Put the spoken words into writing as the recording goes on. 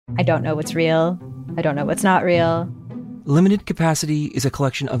I don't know what's real. I don't know what's not real. Limited Capacity is a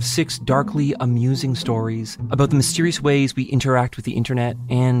collection of 6 darkly amusing stories about the mysterious ways we interact with the internet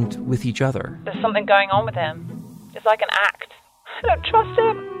and with each other. There's something going on with him. It's like an act. I don't trust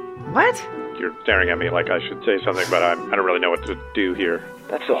him. What? You're staring at me like I should say something, but I don't really know what to do here.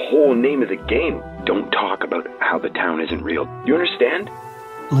 That's the whole name of the game. Don't talk about how the town isn't real. You understand?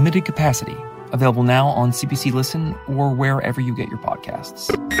 Limited Capacity. Available now on CBC Listen or wherever you get your podcasts.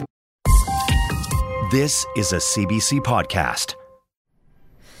 This is a CBC podcast.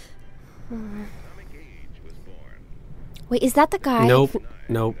 Wait, is that the guy? Nope.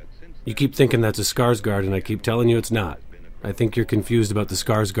 You keep thinking that's a Skarsgård, and I keep telling you it's not. I think you're confused about the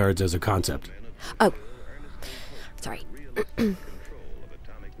Skarsgårds as a concept. Oh. Sorry.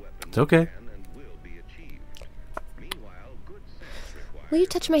 It's okay. Will you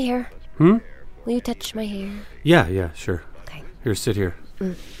touch my hair? Will you touch my hair? Yeah, sure. Okay. Here, sit here.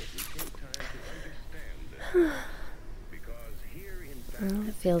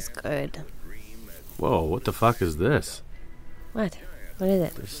 It feels good. Whoa, what the fuck is this? What? What is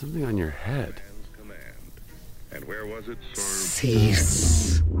it? There's something on your head. And where was it?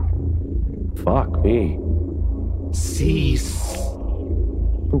 Cease. Fuck me. Cease.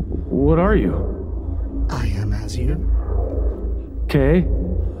 What are you? I am as you. Okay.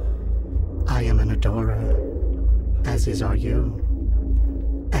 I am an adorer, as is are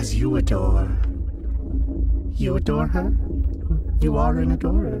you. As you adore. You adore her? You are an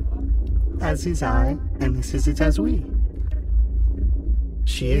adorer, as is I, and this is as we.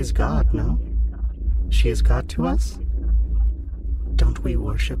 She is God, no? She is God to us? Don't we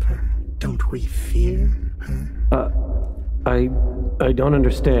worship her? Don't we fear her? I don't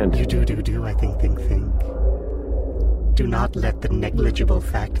understand. You do, I think. Do not let the negligible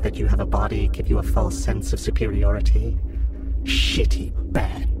fact that you have a body give you a false sense of superiority. Shitty,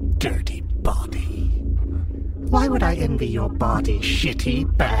 bad, dirty body. Why would I envy your body, shitty,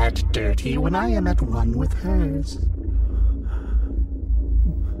 bad, dirty, when I am at one with hers?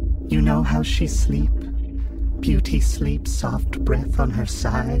 You know how she sleep? Beauty sleep, soft breath on her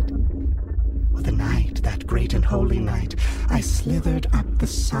side. Well, the night, that great and holy night, I slithered up the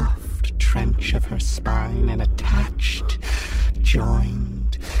soft trench of her spine and attached,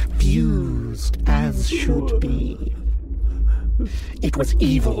 joined, fused as should be. It was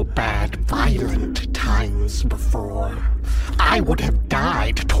evil, bad, violent times before. I would have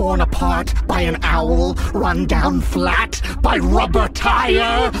died, torn apart by an owl, run down flat by rubber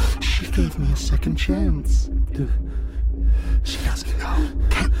tire. She gave me a second chance. She doesn't know,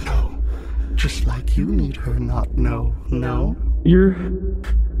 can't know. Just like you need her not know, no? You're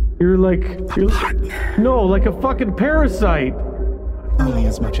like... A partner. No, like a fucking parasite. Only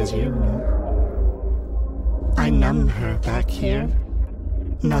as much as you know. I numb her back here,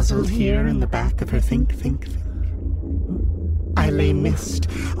 nuzzled here in the back of her think. I lay mist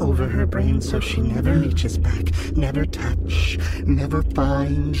over her brain so she never reaches back, never touch, never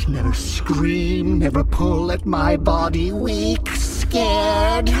find, never scream, never pull at my body, weak,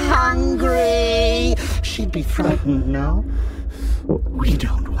 scared, hungry. She'd be frightened, no? We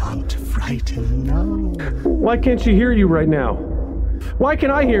don't want to frighten, no. Why can't she hear you right now? Why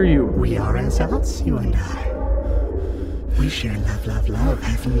can't I hear you? We are as us, you and I. We share love,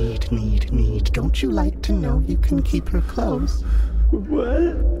 have need. Don't you like to know you can keep her close?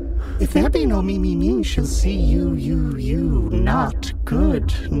 What? If there be no me, she'll see you, not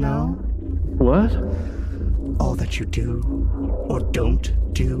good, no? What? All that you do, or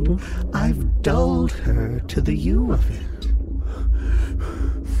don't do, I've dulled her to the you of it.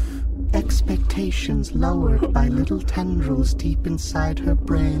 Expectations lowered by little tendrils deep inside her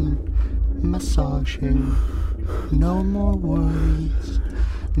brain, massaging. No more worries,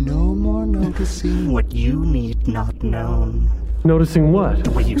 no more noticing what you need not known. Noticing what? The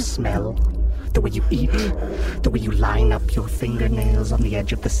way you smell, the way you eat, the way you line up your fingernails on the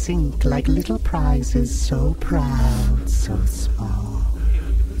edge of the sink like little prizes, so proud, so small.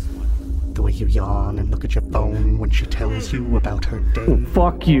 The way you yawn and look at your phone when she tells you about her day.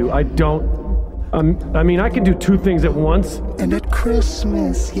 Fuck you, I don't... I can do 2 things at once. And at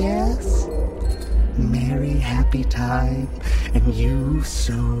Christmas, yes? Merry, happy time, and you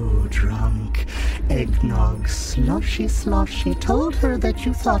so drunk. Eggnog, sloshy, told her that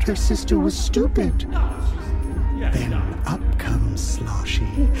you thought her sister was stupid. Then up comes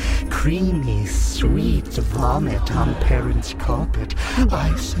Sloshy, creamy, sweet vomit on parents' carpet.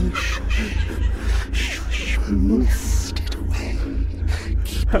 I say shush, mist it away.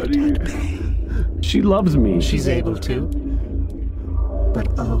 Keep it at bay. She loves me. She's able to. But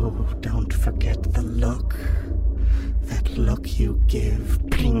oh, don't forget the look. That That look you give,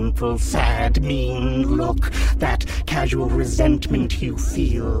 painful, sad, mean look, that casual resentment you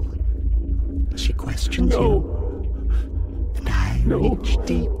feel. She questions you, and I reach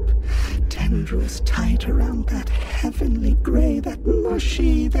deep, tendrils tight around that heavenly gray, that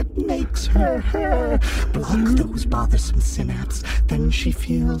mushy that makes her. Block those bothersome synapses, then she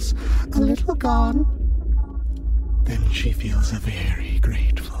feels a little gone. Then she feels very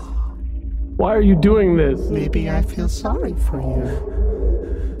grateful. Why are you doing this? Maybe I feel sorry for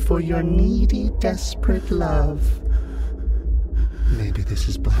you. For your needy, desperate love. Maybe this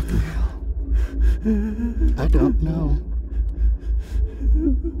is blackmail. I don't know.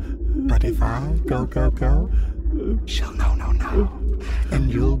 But if I go, she'll no.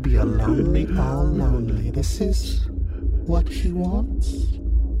 And you'll be a lonely, all lonely. This is what he wants?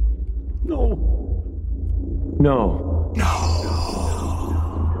 No.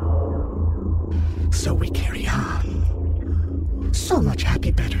 So we carry on. So much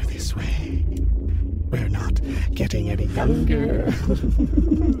happy better this way. We're not getting any younger.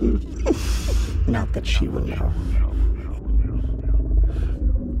 Not that she will know.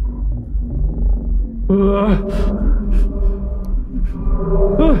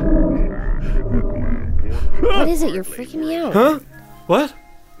 What is it? You're freaking me out. Huh? What?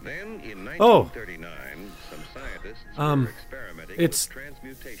 Then in Oh. 1939, some scientists were experimenting it's- with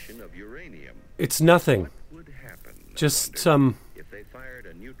transmutation of uranium. It's nothing. What would happen, I Just wondered, some if they fired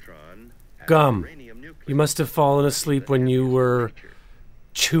a neutron at gum. uranium nucleus You must have fallen asleep when you were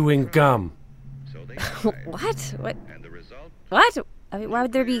chewing gum. So they What? What? and the result What? I mean, why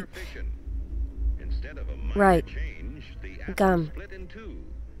would there be fission. Instead of a minor Right. change, the atom Gum? split in two.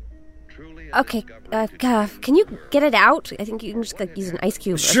 Truly a Okay, discovery to can you get it out? I think you can just use an ice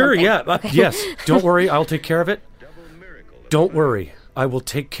cube. Or Sure, something. yeah. Okay. Yes. Don't worry, I'll take care of it. double miracle of Don't science. worry, I will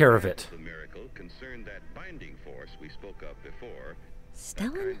take care of it. The miracle concerned that binding force we spoke of before,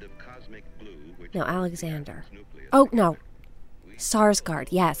 Stellan? kind of cosmic glue which No, holds the Alexander. atom's nucleus Oh, together. no. Sarsgaard,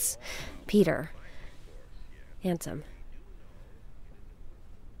 yes. Peter. Handsome.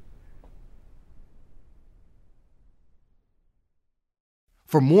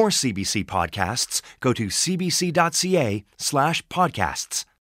 For more CBC podcasts, go to cbc.ca/podcasts.